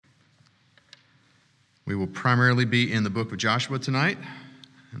We will primarily be in the book of Joshua tonight,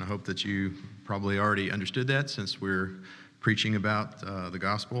 and I hope that you probably already understood that since we're preaching about the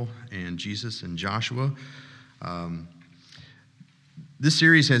gospel and Jesus and Joshua. This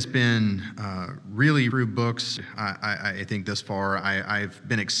series has been really through books, I think thus far. I've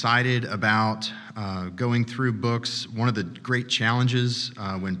been excited about going through books. One of the great challenges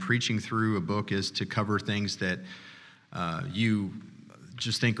when preaching through a book is to cover things that you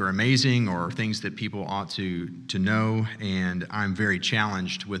just think are amazing or things that people ought to know. And I'm very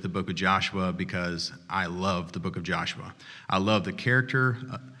challenged with the book of Joshua because I love the book of Joshua. I love the character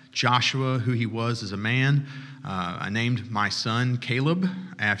Joshua, who he was as a man. I named my son Caleb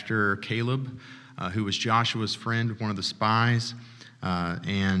after Caleb, who was Joshua's friend, one of the spies.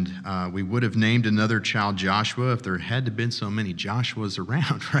 And we would have named another child Joshua if there had been so many Joshuas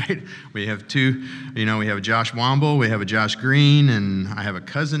around, right? We have two, we have a Josh Womble, we have a Josh Green, and I have a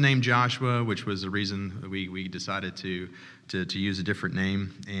cousin named Joshua, which was the reason we decided to use a different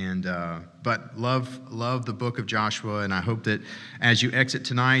name. And but love the book of Joshua, and I hope that as you exit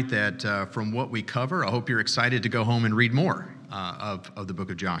tonight, that from what we cover, I hope you're excited to go home and read more of the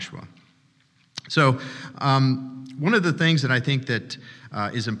book of Joshua. So one of the things that I think that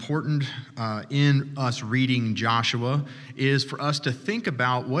is important in us reading Joshua is for us to think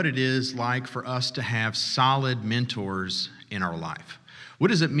about what it is like for us to have solid mentors in our life. What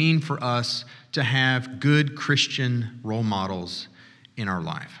does it mean for us to have good Christian role models in our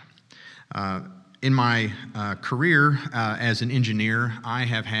life? In my career as an engineer, I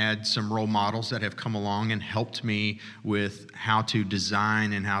have had some role models that have come along and helped me with how to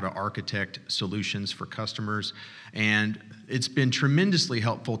design and how to architect solutions for customers. And it's been tremendously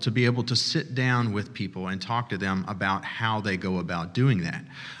helpful to be able to sit down with people and talk to them about how they go about doing that.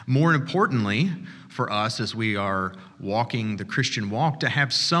 More importantly, for us as we are walking the Christian walk, to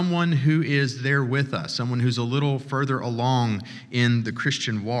have someone who is there with us, someone who's a little further along in the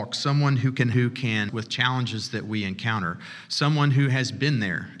Christian walk, someone who can with challenges that we encounter, someone who has been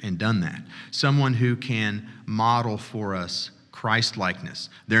there and done that, someone who can model for us Christ-likeness.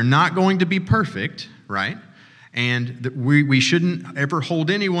 They're not going to be perfect, right? And we shouldn't ever hold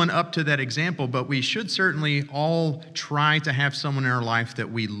anyone up to that example, but we should certainly all try to have someone in our life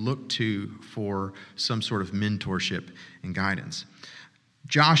that we look to for some sort of mentorship and guidance.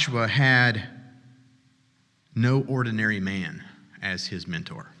 Joshua had no ordinary man as his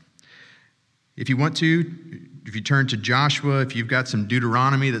mentor. If you turn to Joshua, if you've got some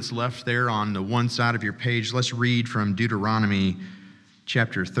Deuteronomy that's left there on the one side of your page, let's read from Deuteronomy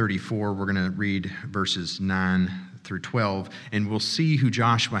chapter 34, we're going to read verses 9 through 12, and we'll see who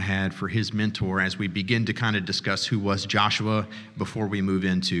Joshua had for his mentor as we begin to kind of discuss who was Joshua before we move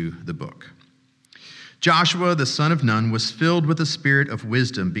into the book. Joshua, the son of Nun, was filled with the spirit of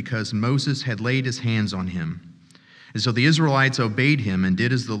wisdom because Moses had laid his hands on him. And so the Israelites obeyed him and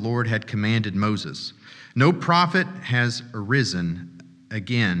did as the Lord had commanded Moses. No prophet has arisen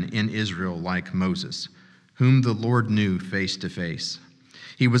again in Israel like Moses, whom the Lord knew face to face.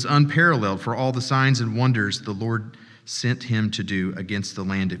 He was unparalleled for all the signs and wonders the Lord sent him to do against the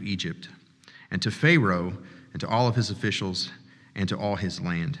land of Egypt, and to Pharaoh, and to all of his officials, and to all his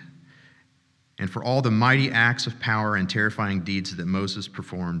land, and for all the mighty acts of power and terrifying deeds that Moses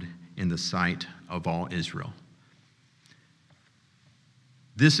performed in the sight of all Israel.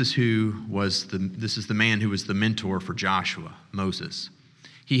 This is the man who was the mentor for Joshua, Moses.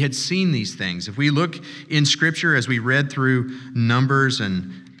 He had seen these things. If we look in Scripture, as we read through Numbers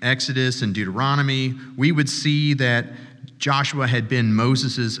and Exodus and Deuteronomy, we would see that Joshua had been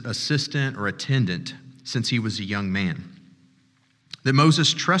Moses' assistant or attendant since he was a young man. That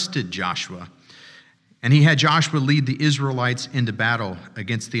Moses trusted Joshua, and he had Joshua lead the Israelites into battle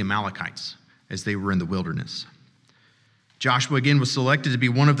against the Amalekites as they were in the wilderness. Joshua again was selected to be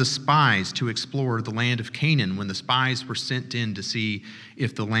one of the spies to explore the land of Canaan when the spies were sent in to see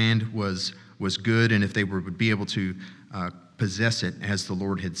if the land was good and if they would be able to possess it as the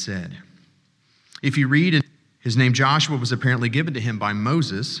Lord had said. If you read, his name Joshua was apparently given to him by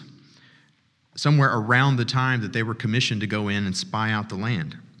Moses somewhere around the time that they were commissioned to go in and spy out the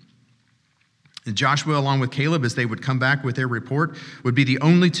land. And Joshua, along with Caleb, as they would come back with their report, would be the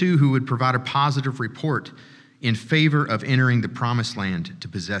only two who would provide a positive report in favor of entering the promised land to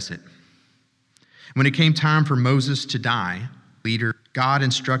possess it. When it came time for Moses to die, God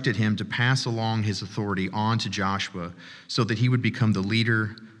instructed him to pass along his authority on to Joshua so that he would become the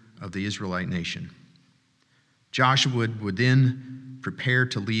leader of the Israelite nation. Joshua would then prepare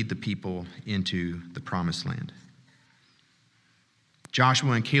to lead the people into the promised land.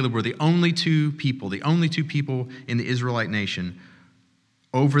 Joshua and Caleb were the only two people in the Israelite nation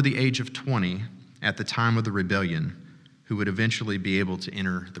over the age of 20 at the time of the rebellion who would eventually be able to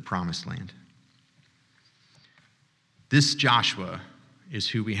enter the promised land. This Joshua is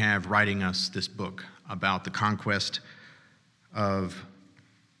who we have writing us this book about the conquest of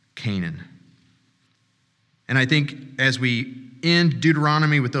Canaan. And I think as we end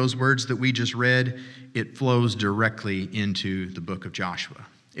Deuteronomy with those words that we just read, it flows directly into the book of Joshua.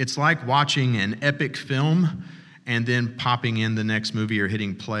 It's like watching an epic film and then popping in the next movie or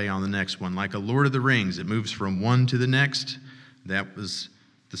hitting play on the next one. Like a Lord of the Rings, it moves from one to the next. That was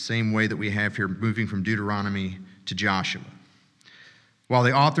the same way that we have here, moving from Deuteronomy to Joshua. While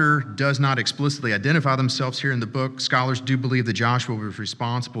the author does not explicitly identify themselves here in the book, scholars do believe that Joshua was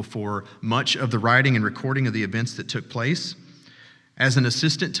responsible for much of the writing and recording of the events that took place. As an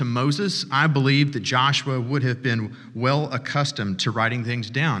assistant to Moses, I believe that Joshua would have been well accustomed to writing things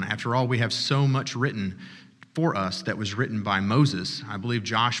down. After all, we have so much written for us that was written by Moses. I believe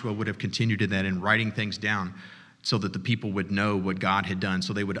Joshua would have continued in that in writing things down so that the people would know what God had done,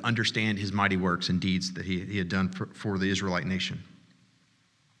 so they would understand his mighty works and deeds that he had done for the Israelite nation.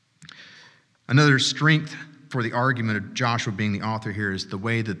 Another strength for the argument of Joshua being the author here is the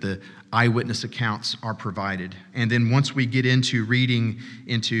way that the eyewitness accounts are provided. And then once we get into reading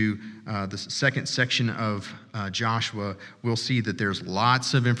into the second section of Joshua, we'll see that there's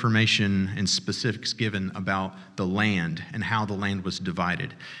lots of information and specifics given about the land and how the land was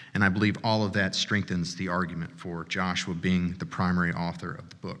divided. And I believe all of that strengthens the argument for Joshua being the primary author of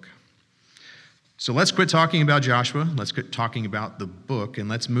the book. So let's quit talking about Joshua, let's quit talking about the book, and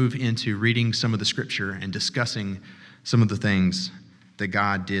let's move into reading some of the scripture and discussing some of the things that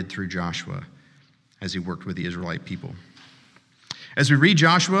God did through Joshua as he worked with the Israelite people. As we read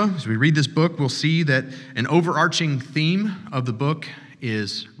Joshua, as we read this book, we'll see that an overarching theme of the book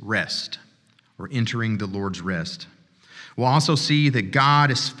is rest, or entering the Lord's rest. We'll also see that God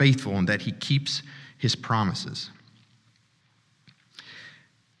is faithful and that he keeps his promises.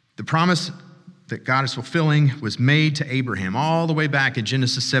 The promise that God is fulfilling was made to Abraham all the way back in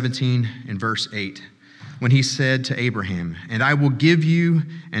Genesis 17 and verse 8, when he said to Abraham, "And I will give you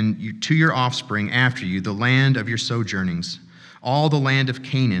and to your offspring after you the land of your sojournings, all the land of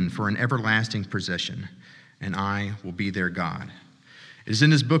Canaan for an everlasting possession, and I will be their God." It is in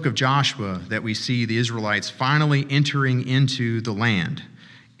this book of Joshua that we see the Israelites finally entering into the land,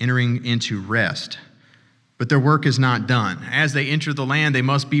 entering into rest. But their work is not done. As they enter the land, they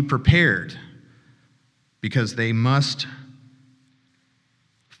must be prepared, because they must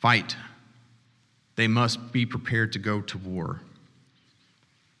fight. They must be prepared to go to war.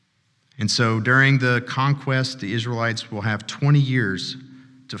 And so during the conquest, the Israelites will have 20 years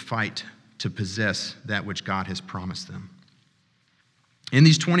to fight to possess that which God has promised them. In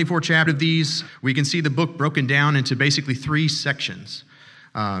these 24 chapters, we can see the book broken down into basically 3 sections.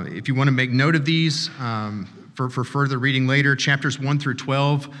 If you want to make note of these, for further reading later, chapters 1 through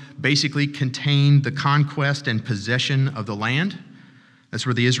 12 basically contain the conquest and possession of the land. That's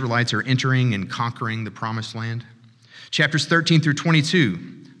where the Israelites are entering and conquering the promised land. Chapters 13 through 22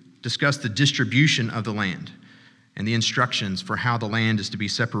 discuss the distribution of the land and the instructions for how the land is to be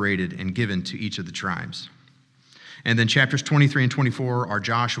separated and given to each of the tribes. And then chapters 23 and 24 are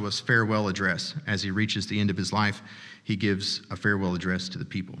Joshua's farewell address. As he reaches the end of his life, he gives a farewell address to the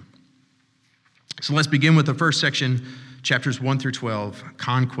people. So let's begin with the first section, chapters 1 through 12,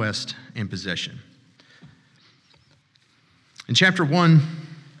 conquest and possession. In chapter 1,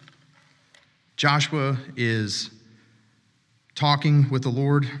 Joshua is talking with the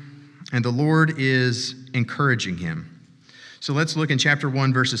Lord, and the Lord is encouraging him. So let's look in chapter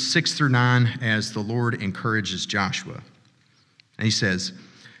 1, verses 6 through 9, as the Lord encourages Joshua. And he says,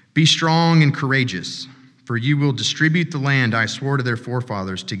 "Be strong and courageous, for you will distribute the land I swore to their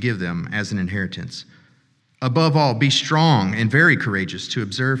forefathers to give them as an inheritance. Above all, be strong and very courageous to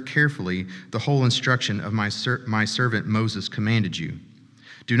observe carefully the whole instruction of my servant Moses commanded you.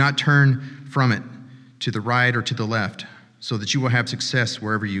 Do not turn from it to the right or to the left, so that you will have success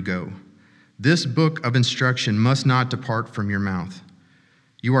wherever you go. This book of instruction must not depart from your mouth.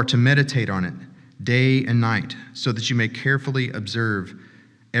 You are to meditate on it day and night, so that you may carefully observe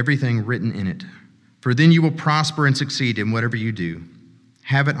everything written in it. For then you will prosper and succeed in whatever you do.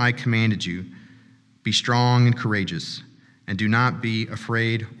 Have it I commanded you. Be strong and courageous, and do not be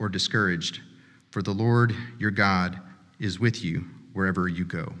afraid or discouraged, for the Lord your God is with you wherever you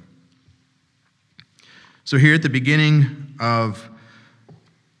go." So here at the beginning of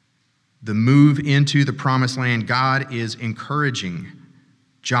the move into the promised land, God is encouraging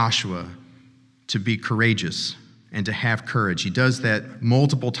Joshua to be courageous and to have courage. He does that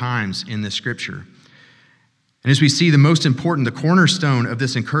multiple times in the scripture. And as we see, the most important, the cornerstone of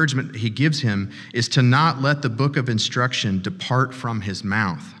this encouragement he gives him is to not let the book of instruction depart from his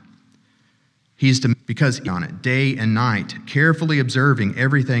mouth. He's to, because on it, day and night, carefully observing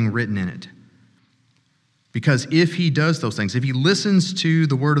everything written in it. Because if he does those things, if he listens to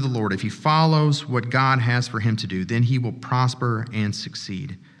the word of the Lord, if he follows what God has for him to do, then he will prosper and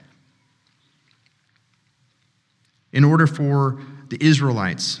succeed. In order for the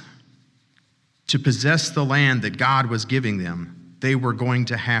Israelites to possess the land that God was giving them, they were going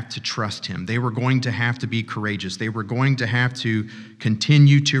to have to trust him. They were going to have to be courageous. They were going to have to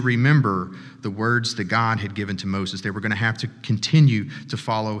continue to remember the words that God had given to Moses. They were going to have to continue to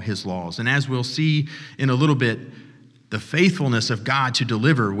follow his laws. And as we'll see in a little bit, the faithfulness of God to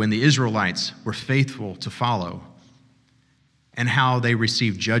deliver when the Israelites were faithful to follow, and how they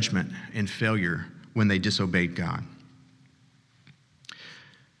received judgment and failure when they disobeyed God.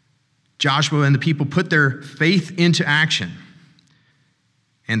 Joshua and the people put their faith into action,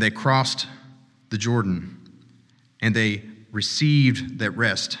 and they crossed the Jordan, and they received that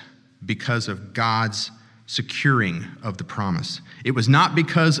rest because of God's securing of the promise. It was not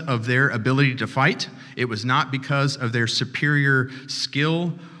because of their ability to fight. It was not because of their superior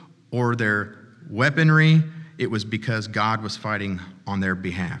skill or their weaponry. It was because God was fighting on their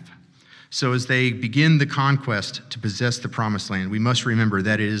behalf. So as they begin the conquest to possess the promised land, we must remember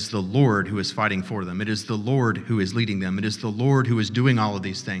that it is the Lord who is fighting for them. It is the Lord who is leading them. It is the Lord who is doing all of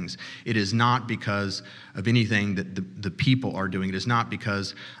these things. It is not because of anything that the people are doing. It is not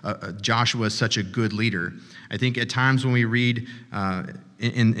because Joshua is such a good leader. I think at times when we read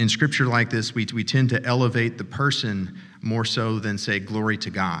in scripture like this, we tend to elevate the person more so than say glory to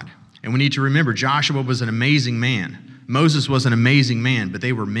God. And we need to remember Joshua was an amazing man. Moses was an amazing man, but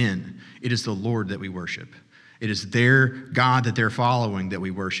they were men. It is the Lord that we worship. It is their God that they're following that we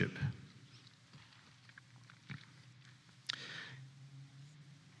worship.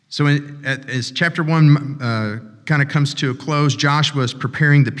 So as chapter 1 kind of comes to a close, Joshua is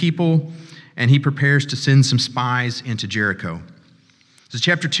preparing the people, and he prepares to send some spies into Jericho. So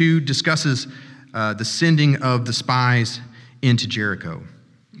chapter 2 discusses the sending of the spies into Jericho.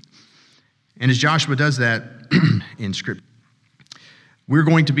 And as Joshua does that in Scripture, we're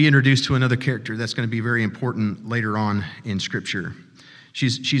going to be introduced to another character that's going to be very important later on in Scripture.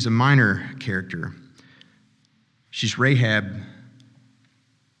 She's a minor character. She's Rahab,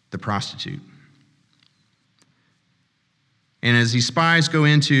 the prostitute. And as these spies go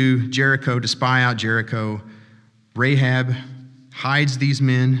into Jericho to spy out Jericho, Rahab hides these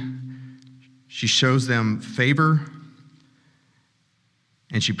men. She shows them favor,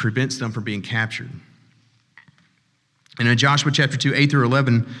 and she prevents them from being captured. And in Joshua chapter 2, 8 through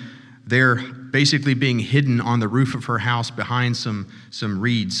 11, they're basically being hidden on the roof of her house behind some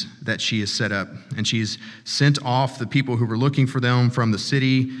reeds that she has set up. And she's sent off the people who were looking for them from the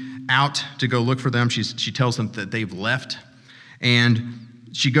city out to go look for them. She tells them that they've left. And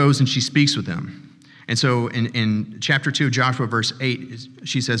she goes and she speaks with them. And so in chapter 2 of Joshua, verse 8,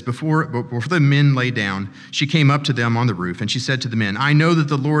 she says, before the men lay down, she came up to them on the roof, and she said to the men, I know that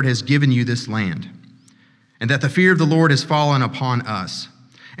the Lord has given you this land, and that the fear of the Lord has fallen upon us,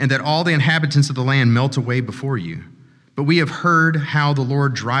 and that all the inhabitants of the land melt away before you. But we have heard how the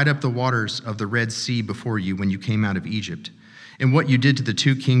Lord dried up the waters of the Red Sea before you when you came out of Egypt, and what you did to the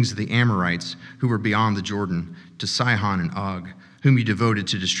 2 kings of the Amorites who were beyond the Jordan, to Sihon and Og, whom you devoted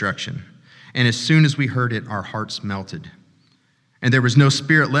to destruction. And as soon as we heard it, our hearts melted. And there was no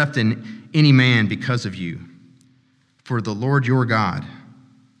spirit left in any man because of you. For the Lord your God,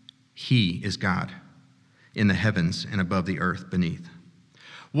 he is God in the heavens and above the earth beneath.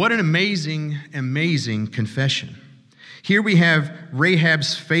 What an amazing, amazing confession. Here we have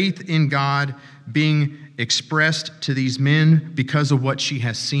Rahab's faith in God being expressed to these men because of what she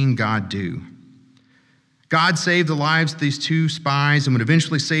has seen God do. God saved the lives of these 2 spies and would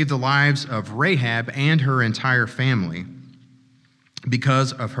eventually save the lives of Rahab and her entire family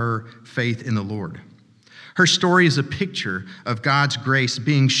because of her faith in the Lord. Her story is a picture of God's grace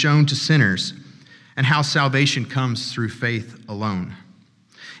being shown to sinners and how salvation comes through faith alone.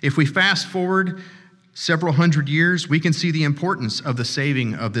 If we fast forward several hundred years, we can see the importance of the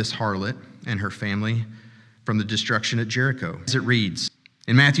saving of this harlot and her family from the destruction at Jericho. As it reads,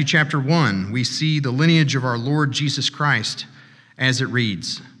 in Matthew chapter 1, we see the lineage of our Lord Jesus Christ as it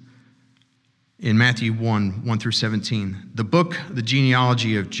reads in Matthew 1 through 17, the book, the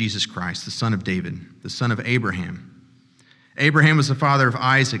genealogy of Jesus Christ, the son of David, the son of Abraham. Abraham was the father of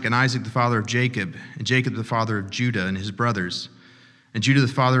Isaac, and Isaac the father of Jacob, and Jacob the father of Judah and his brothers, and Judah the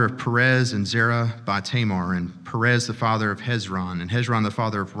father of Perez and Zerah by Tamar, and Perez the father of Hezron, and Hezron the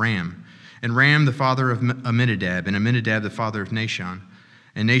father of Ram, and Ram the father of Amminadab, and Amminadab the father of Nahshon,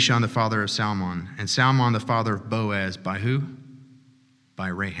 and Nahshon the father of Salmon, and Salmon the father of Boaz. By who? By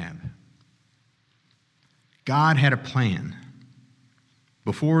Rahab. God had a plan.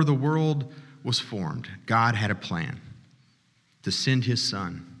 Before the world was formed, God had a plan to send his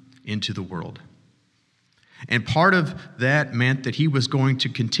son into the world. And part of that meant that he was going to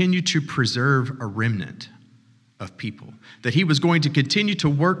continue to preserve a remnant of people, that he was going to continue to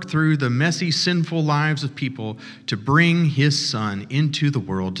work through the messy, sinful lives of people to bring his son into the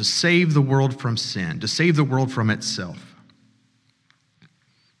world, to save the world from sin, to save the world from itself.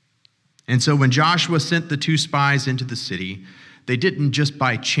 And so when Joshua sent the 2 spies into the city, they didn't just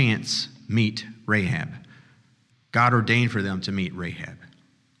by chance meet Rahab. God ordained for them to meet Rahab.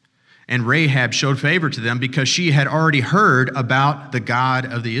 And Rahab showed favor to them because she had already heard about the God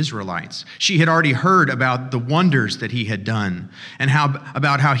of the Israelites. She had already heard about the wonders that he had done and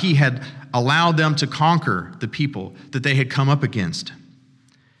about how he had allowed them to conquer the people that they had come up against.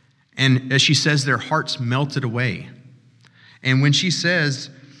 And as she says, their hearts melted away. And when she says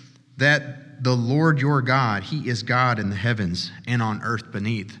that the Lord your God, he is God in the heavens and on earth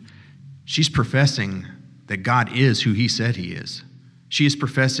beneath, she's professing that God is who he said he is. She is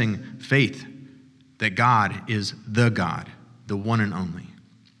professing faith that God is the God, the one and only.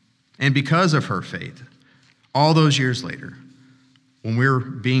 And because of her faith, all those years later, when we're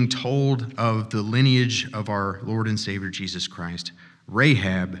being told of the lineage of our Lord and Savior Jesus Christ,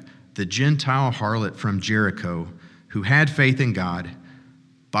 Rahab, the Gentile harlot from Jericho, who had faith in God,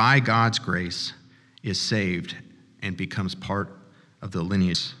 by God's grace, is saved and becomes part of the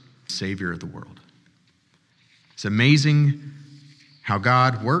lineage Savior of the world. It's amazing how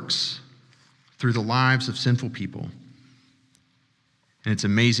God works through the lives of sinful people. And it's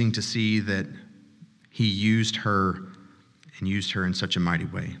amazing to see that he used her in such a mighty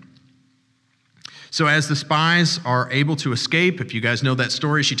way. So as the spies are able to escape, if you guys know that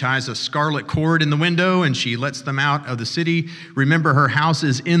story, she ties a scarlet cord in the window and she lets them out of the city. Remember, her house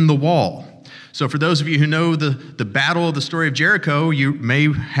is in the wall. So for those of you who know the battle of the story of Jericho, you may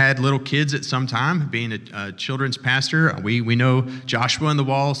have had little kids at some time. Being a children's pastor, we know Joshua and the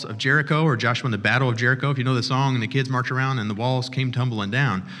walls of Jericho, or Joshua and the battle of Jericho. If you know the song, and the kids march around and the walls came tumbling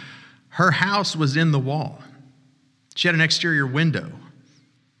down. Her house was in the wall. She had an exterior window,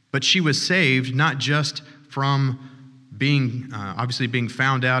 but she was saved not just from being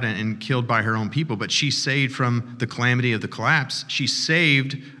found out and killed by her own people, but she saved from the calamity of the collapse. She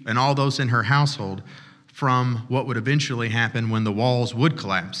saved, and all those in her household, from what would eventually happen when the walls would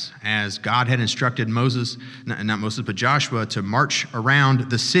collapse, as God had instructed Joshua to march around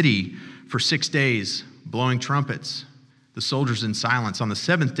the city for 6 days, blowing trumpets, the soldiers in silence. On the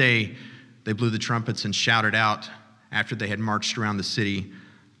 7th day, they blew the trumpets and shouted out after they had marched around the city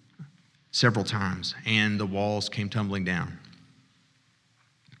several times, and the walls came tumbling down.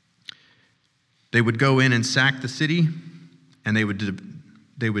 They would go in and sack the city, and they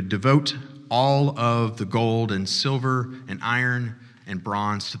would devote all of the gold and silver and iron and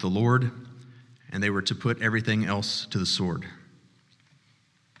bronze to the Lord, and they were to put everything else to the sword.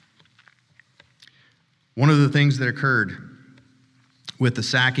 One of the things that occurred with the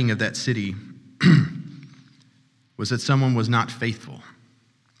sacking of that city was that someone was not faithful.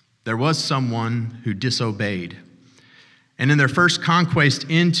 There was someone who disobeyed. And in their first conquest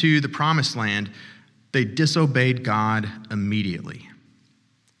into the promised land, they disobeyed God immediately.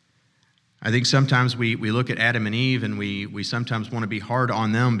 I think sometimes we look at Adam and Eve and we sometimes want to be hard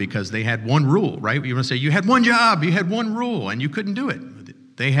on them because they had one rule, right? You want to say, you had one job, you had one rule, and you couldn't do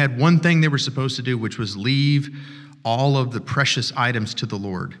it. They had one thing they were supposed to do, which was leave all of the precious items to the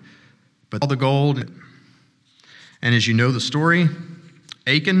Lord. But all the gold, and as you know the story,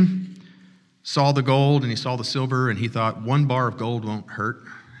 Achan saw the gold and he saw the silver and he thought 1 bar of gold won't hurt.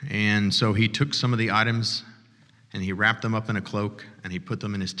 And so he took some of the items and he wrapped them up in a cloak and he put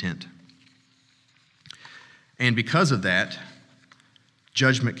them in his tent. And because of that,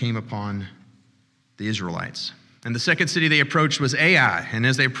 judgment came upon the Israelites. And the second city they approached was Ai. And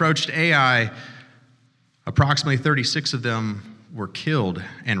as they approached Ai, approximately 36 of them were killed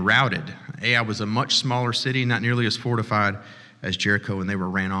and routed. Ai was a much smaller city, not nearly as fortified as Jericho, and they were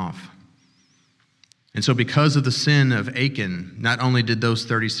ran off. And so because of the sin of Achan, not only did those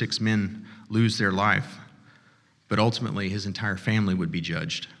 36 men lose their life, but ultimately his entire family would be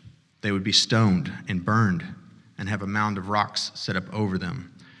judged. They would be stoned and burned and have a mound of rocks set up over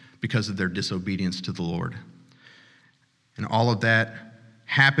them because of their disobedience to the Lord. And all of that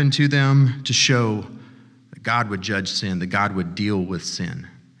happened to them to show that God would judge sin, that God would deal with sin.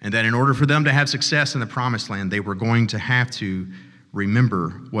 And that in order for them to have success in the promised land, they were going to have to remember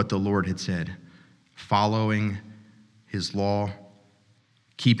what the Lord had said, following his law,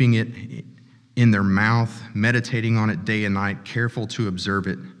 keeping it in their mouth, meditating on it day and night, careful to observe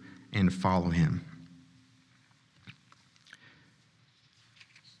it and follow him.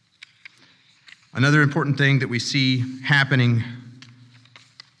 Another important thing that we see happening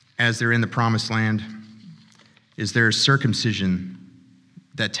as they're in the promised land is there's circumcision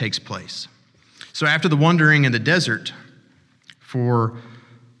that takes place. So after the wandering in the desert for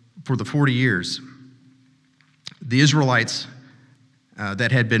the 40 years, the Israelites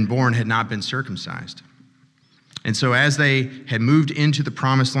that had been born had not been circumcised. And so as they had moved into the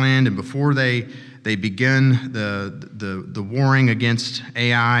promised land and before they began the warring against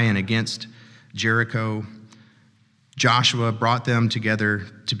Ai and against Jericho, Joshua brought them together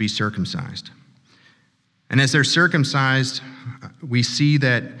to be circumcised. And as they're circumcised, we see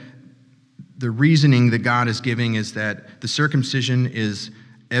that the reasoning that God is giving is that the circumcision is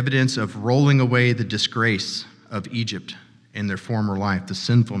evidence of rolling away the disgrace of Egypt in their former life, the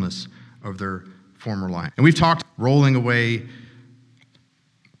sinfulness of their former life. And we've talked rolling away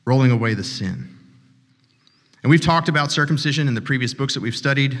the sin. And we've talked about circumcision in the previous books that we've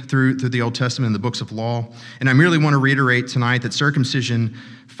studied through the Old Testament and the books of law. And I merely want to reiterate tonight that circumcision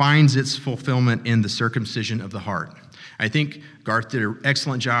finds its fulfillment in the circumcision of the heart. I think Garth did an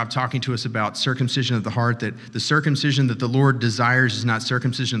excellent job talking to us about circumcision of the heart, that the circumcision that the Lord desires is not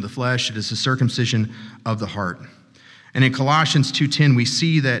circumcision of the flesh, it is the circumcision of the heart. And in Colossians 2:10, we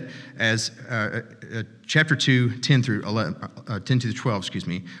see that as chapter 2, 10 through 12,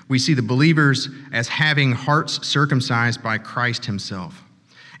 we see the believers as having hearts circumcised by Christ himself.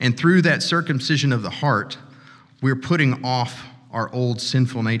 And through that circumcision of the heart, we're putting off our old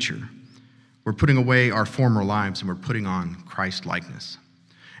sinful nature. We're putting away our former lives and we're putting on Christ likeness.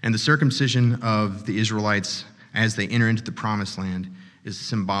 And the circumcision of the Israelites as they enter into the promised land is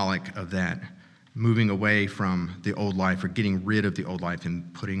symbolic of that, moving away from the old life or getting rid of the old life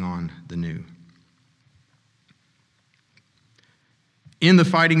and putting on the new. In the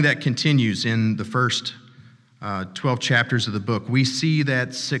fighting that continues in the first 12 chapters of the book, we see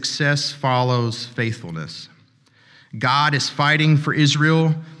that success follows faithfulness. God is fighting for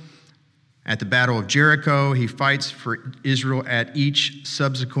Israel at the Battle of Jericho. He fights for Israel at each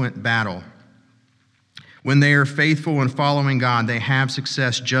subsequent battle. When they are faithful in following God, they have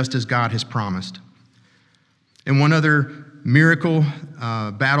success just as God has promised. And one other miracle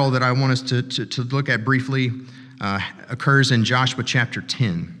battle that I want us to look at briefly occurs in Joshua chapter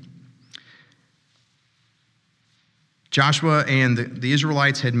 10. Joshua and the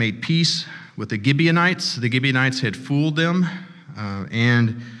Israelites had made peace with the Gibeonites. The Gibeonites had fooled them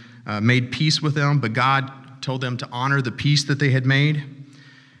and made peace with them, but God told them to honor the peace that they had made.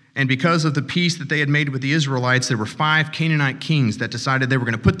 And because of the peace that they had made with the Israelites, there were 5 Canaanite kings that decided they were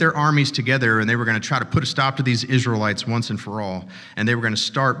going to put their armies together and they were going to try to put a stop to these Israelites once and for all. And they were going to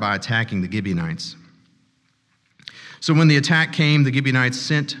start by attacking the Gibeonites. So when the attack came, the Gibeonites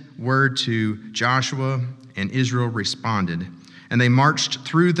sent word to Joshua, and Israel responded. And they marched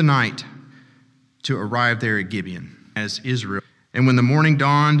through the night to arrive there at Gibeon as Israel. And when the morning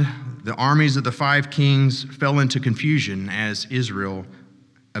dawned, the armies of the 5 kings fell into confusion as Israel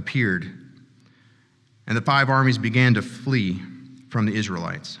appeared. And the 5 armies began to flee from the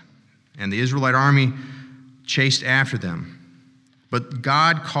Israelites. And the Israelite army chased after them. But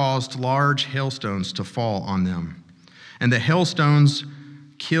God caused large hailstones to fall on them. And the hailstones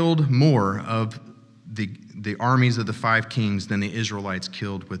killed more of the armies of the 5 kings than the Israelites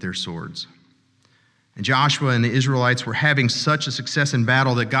killed with their swords. And Joshua and the Israelites were having such a success in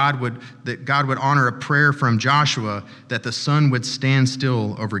battle that God would honor a prayer from Joshua that the sun would stand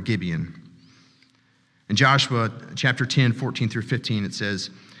still over Gibeon. In Joshua chapter 10, 14 through 15, it says,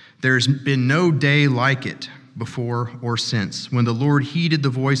 "There's been no day like it before or since, when the Lord heeded the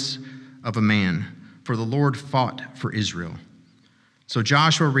voice of a man, for the Lord fought for Israel. So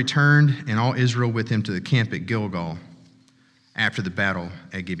Joshua returned, and all Israel with him, to the camp at Gilgal after the battle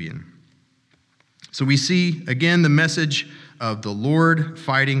at Gibeon." So we see, again, the message of the Lord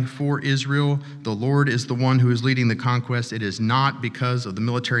fighting for Israel. The Lord is the one who is leading the conquest. It is not because of the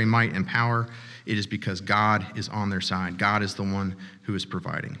military might and power. It is because God is on their side. God is the one who is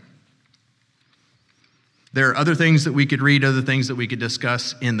providing. There are other things that we could read, other things that we could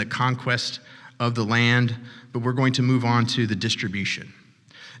discuss in the conquest of the land, but we're going to move on to the distribution.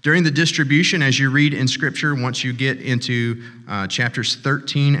 During the distribution, as you read in Scripture, once you get into chapters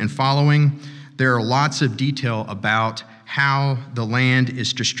 13 and following, there are lots of detail about how the land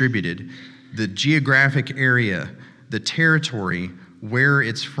is distributed, the geographic area, the territory, where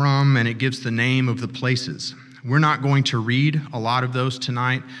it's from, and it gives the name of the places. We're not going to read a lot of those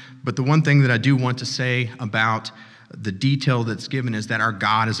tonight, but the one thing that I do want to say about the detail that's given is that our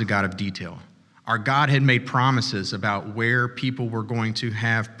God is a God of detail. Our God had made promises about where people were going to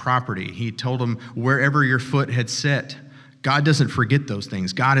have property. He told them, wherever your foot had set. God doesn't forget those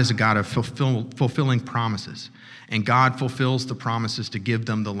things. God is a God of fulfilling promises. And God fulfills the promises to give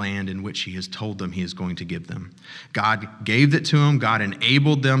them the land in which he has told them he is going to give them. God gave it to them. God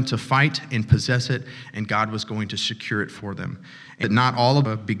enabled them to fight and possess it. And God was going to secure it for them. And not all of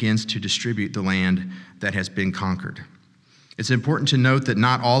it begins to distribute the land that has been conquered. It's important to note that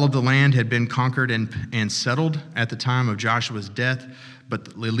not all of the land had been conquered and settled at the time of Joshua's death, but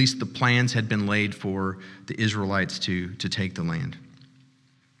at least the plans had been laid for the Israelites to take the land.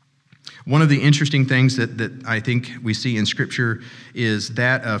 One of the interesting things that I think we see in Scripture is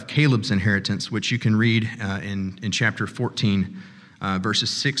that of Caleb's inheritance, which you can read in chapter 14,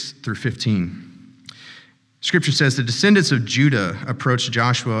 verses 6 through 15. Scripture says, the descendants of Judah approached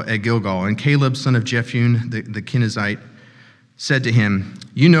Joshua at Gilgal, and Caleb, son of Jephunneh, the Kenizzite, said to him,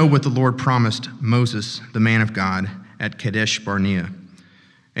 you know what the Lord promised Moses, the man of God, at Kadesh Barnea,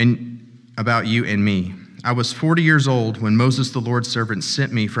 and about you and me. I was 40 years old when Moses, the Lord's servant,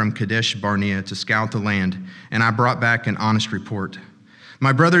 sent me from Kadesh Barnea to scout the land, and I brought back an honest report.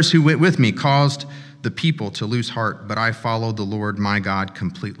 My brothers who went with me caused the people to lose heart, but I followed the Lord my God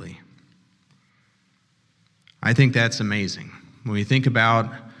completely. I think that's amazing. When we think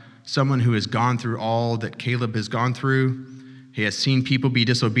about someone who has gone through all that Caleb has gone through, he has seen people be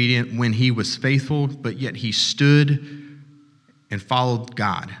disobedient when he was faithful, but yet he stood and followed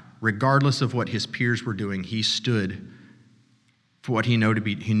God. Regardless of what his peers were doing, he stood for what he knew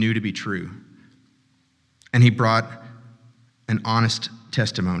to be true. And he brought an honest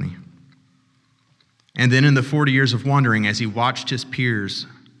testimony. And then in the 40 years of wandering, as he watched his peers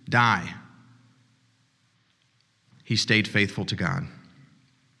die, he stayed faithful to God.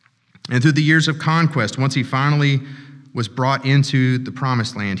 And through the years of conquest, once he finally was brought into the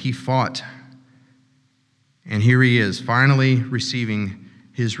promised land, he fought. And here he is, finally receiving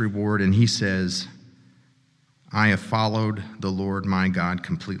his reward, and he says, I have followed the Lord my God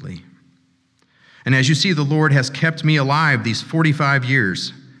completely. And as you see, the Lord has kept me alive these 45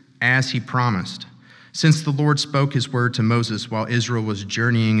 years, as he promised, since the Lord spoke his word to Moses while Israel was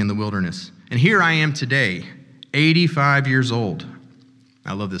journeying in the wilderness. And here I am today, 85 years old.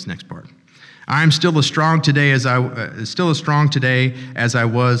 I love this next part. I am still as strong today as I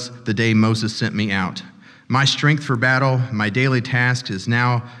was the day Moses sent me out. My strength for battle, my daily task is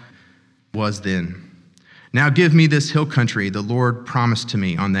now was then. Now give me this hill country the Lord promised to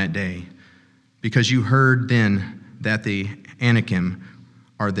me on that day, because you heard then that the Anakim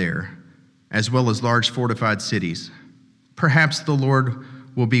are there, as well as large fortified cities. Perhaps the Lord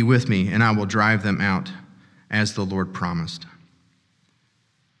will be with me, and I will drive them out, as the Lord promised.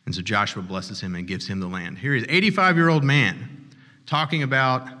 And so Joshua blesses him and gives him the land. Here he is, 85-year-old man, talking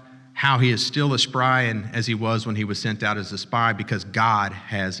about how he is still as spry as he was when he was sent out as a spy, because God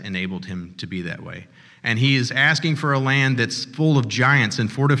has enabled him to be that way. And he is asking for a land that's full of giants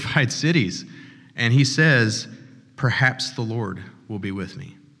and fortified cities. And he says, perhaps the Lord will be with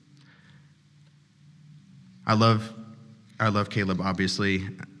me. I love Caleb, obviously.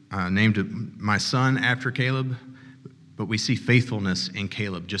 Named my son after Caleb, but we see faithfulness in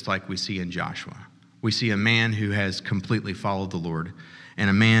Caleb just like we see in Joshua. We see a man who has completely followed the Lord, and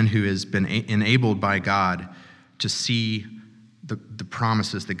a man who has been enabled by God to see the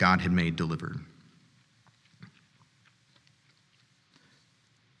promises that God had made delivered.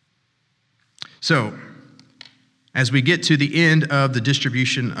 So, as we get to the end of the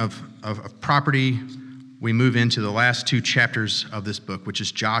distribution of property, we move into the last two chapters of this book, which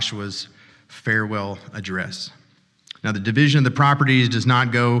is Joshua's farewell address. Now, the division of the properties does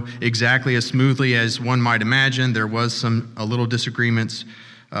not go exactly as smoothly as one might imagine. There was a little disagreements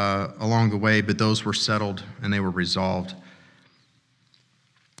along the way, but those were settled and they were resolved.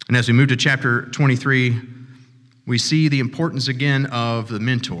 And as we move to chapter 23, we see the importance again of the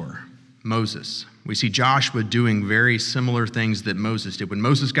mentor, Moses. We see Joshua doing very similar things that Moses did. When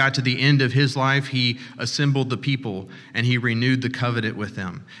Moses got to the end of his life, he assembled the people and he renewed the covenant with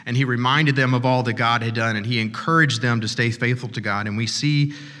them. And he reminded them of all that God had done, and he encouraged them to stay faithful to God. And we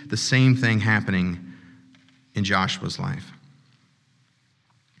see the same thing happening in Joshua's life.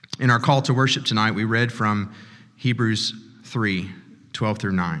 In our call to worship tonight, we read from Hebrews 3:12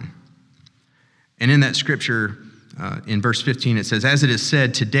 through 9. And in that scripture, in verse 15, it says, as it is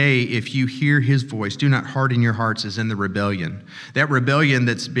said, today, if you hear his voice, do not harden your hearts as in the rebellion. That rebellion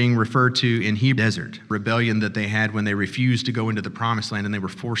that's being referred to in Hebrew desert, rebellion that they had when they refused to go into the promised land and they were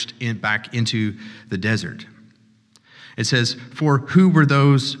forced back into the desert. It says, "For who were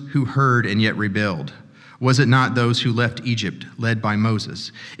those who heard and yet rebelled? Was it not those who left Egypt, led by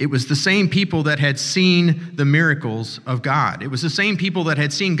Moses?" It was the same people that had seen the miracles of God. It was the same people that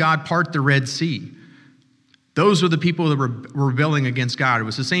had seen God part the Red Sea. Those were the people that were rebelling against God. It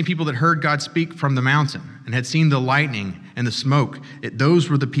was the same people that heard God speak from the mountain and had seen the lightning and the smoke. Those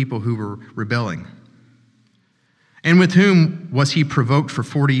were the people who were rebelling. "And with whom was he provoked for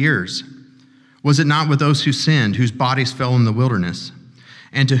 40 years? Was it not with those who sinned, whose bodies fell in the wilderness?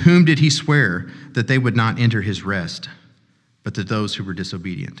 And to whom did he swear that they would not enter his rest, but to those who were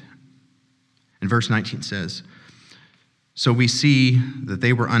disobedient?" And verse 19 says, "So we see that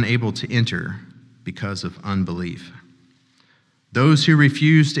they were unable to enter because of unbelief." Those who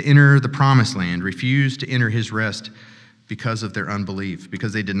refused to enter the promised land, refused to enter his rest because of their unbelief,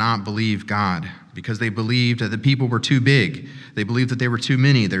 because they did not believe God, because they believed that the people were too big. They believed that they were too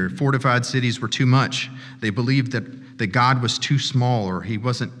many. Their fortified cities were too much. They believed that God was too small or he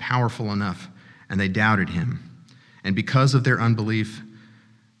wasn't powerful enough, and they doubted him. And because of their unbelief,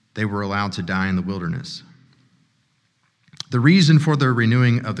 they were allowed to die in the wilderness. The reason for the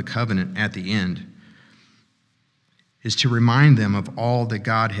renewing of the covenant at the end is to remind them of all that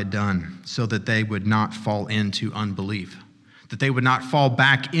God had done so that they would not fall into unbelief, that they would not fall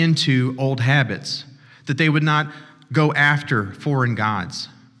back into old habits, that they would not go after foreign gods,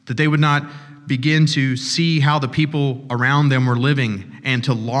 that they would not begin to see how the people around them were living and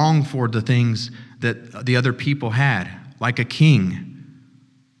to long for the things that the other people had, like a king,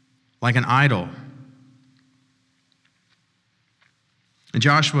 like an idol. In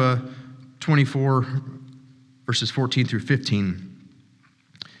Joshua 24, verses 14 through 15,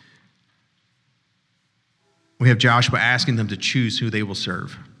 we have Joshua asking them to choose who they will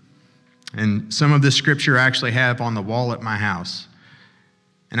serve. And some of this scripture I actually have on the wall at my house.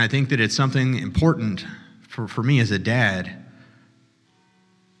 And I think that it's something important for me as a dad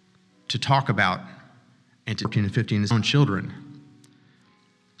to talk about and to 15 his own children.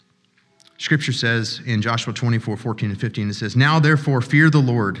 Scripture says in Joshua 24, 14 and 15, it says, "Now therefore fear the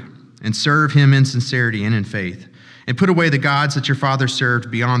Lord and serve him in sincerity and in faith, and put away the gods that your fathers served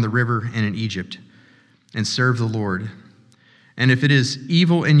beyond the river and in Egypt, and serve the Lord. And if it is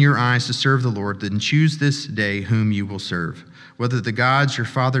evil in your eyes to serve the Lord, then choose this day whom you will serve, whether the gods your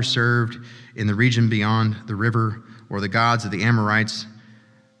father served in the region beyond the river, or the gods of the Amorites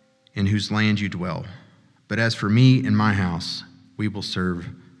in whose land you dwell. But as for me and my house, we will serve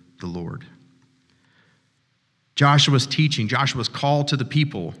the Lord." Joshua's teaching, Joshua's call to the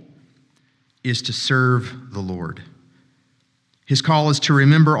people is to serve the Lord. His call is to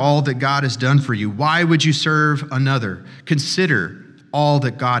remember all that God has done for you. Why would you serve another? Consider all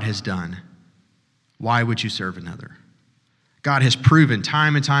that God has done. Why would you serve another? God has proven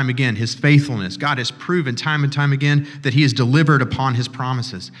time and time again his faithfulness. God has proven time and time again that he has delivered upon his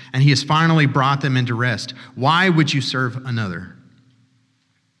promises, and he has finally brought them into rest. Why would you serve another?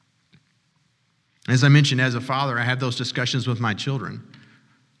 As I mentioned, as a father, I have those discussions with my children.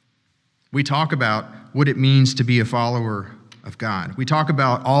 We talk about what it means to be a follower of God. We talk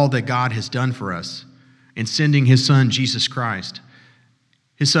about all that God has done for us in sending his son, Jesus Christ.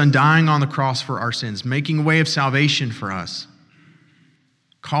 His son dying on the cross for our sins, making a way of salvation for us,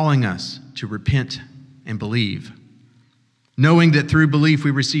 calling us to repent and believe, knowing that through belief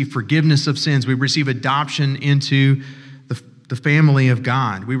we receive forgiveness of sins, we receive adoption into the family of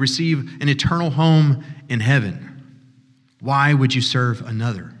God, we receive an eternal home in heaven. Why would you serve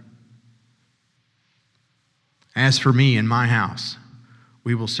another? As for me and my house,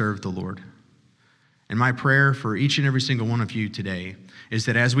 we will serve the Lord. And my prayer for each and every single one of you today is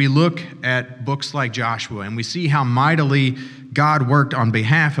that as we look at books like Joshua and we see how mightily God worked on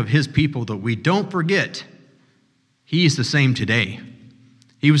behalf of his people, that we don't forget he is the same today.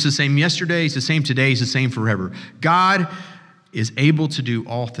 He was the same yesterday, he's the same today, he's the same forever. God is able to do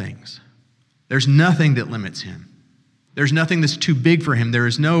all things. There's nothing that limits him. There's nothing that's too big for him. There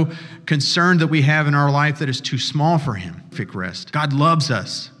is no concern that we have in our life that is too small for him. Perfect rest. God loves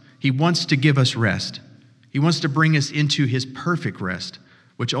us. He wants to give us rest. He wants to bring us into his perfect rest,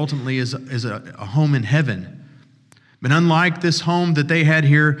 which ultimately is a home in heaven. But unlike this home that they had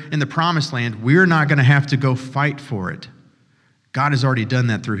here in the promised land, we're not going to have to go fight for it. God has already done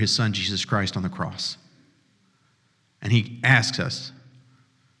that through his son, Jesus Christ, on the cross. And he asks us,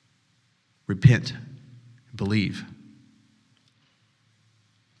 repent, believe.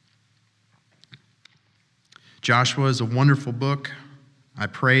 Joshua is a wonderful book. I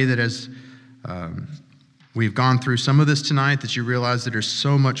pray that as we've gone through some of this tonight, that you realize that there's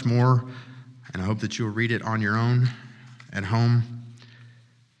so much more, and I hope that you'll read it on your own at home.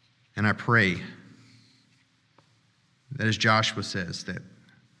 And I pray that as Joshua says, that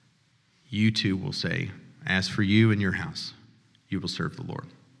you too will say, as for you and your house, you will serve the Lord.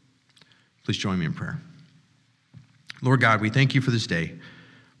 Please join me in prayer. Lord God, we thank you for this day.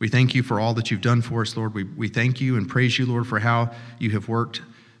 We thank you for all that you've done for us, Lord. We thank you and praise you, Lord, for how you have worked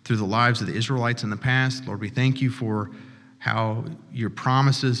through the lives of the Israelites in the past. Lord, we thank you for how your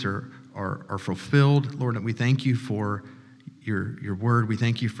promises are fulfilled. Lord, we thank you for your word. We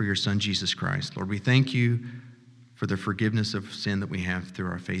thank you for your Son, Jesus Christ. Lord, we thank you for the forgiveness of sin that we have through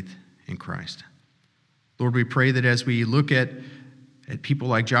our faith in Christ. Lord, we pray that as we look at people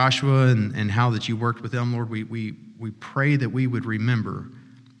like Joshua and how that you worked with them, Lord, we pray that we would remember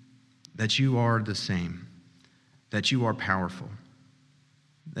that you are the same, that you are powerful,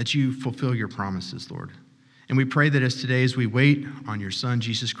 that you fulfill your promises, Lord. And we pray that as today, as we wait on your Son,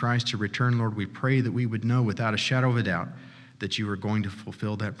 Jesus Christ, to return, Lord, we pray that we would know without a shadow of a doubt that you are going to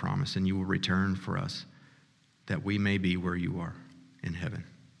fulfill that promise and you will return for us, that we may be where you are in heaven.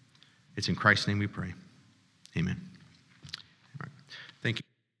 It's in Christ's name we pray. Amen. All right. Thank you.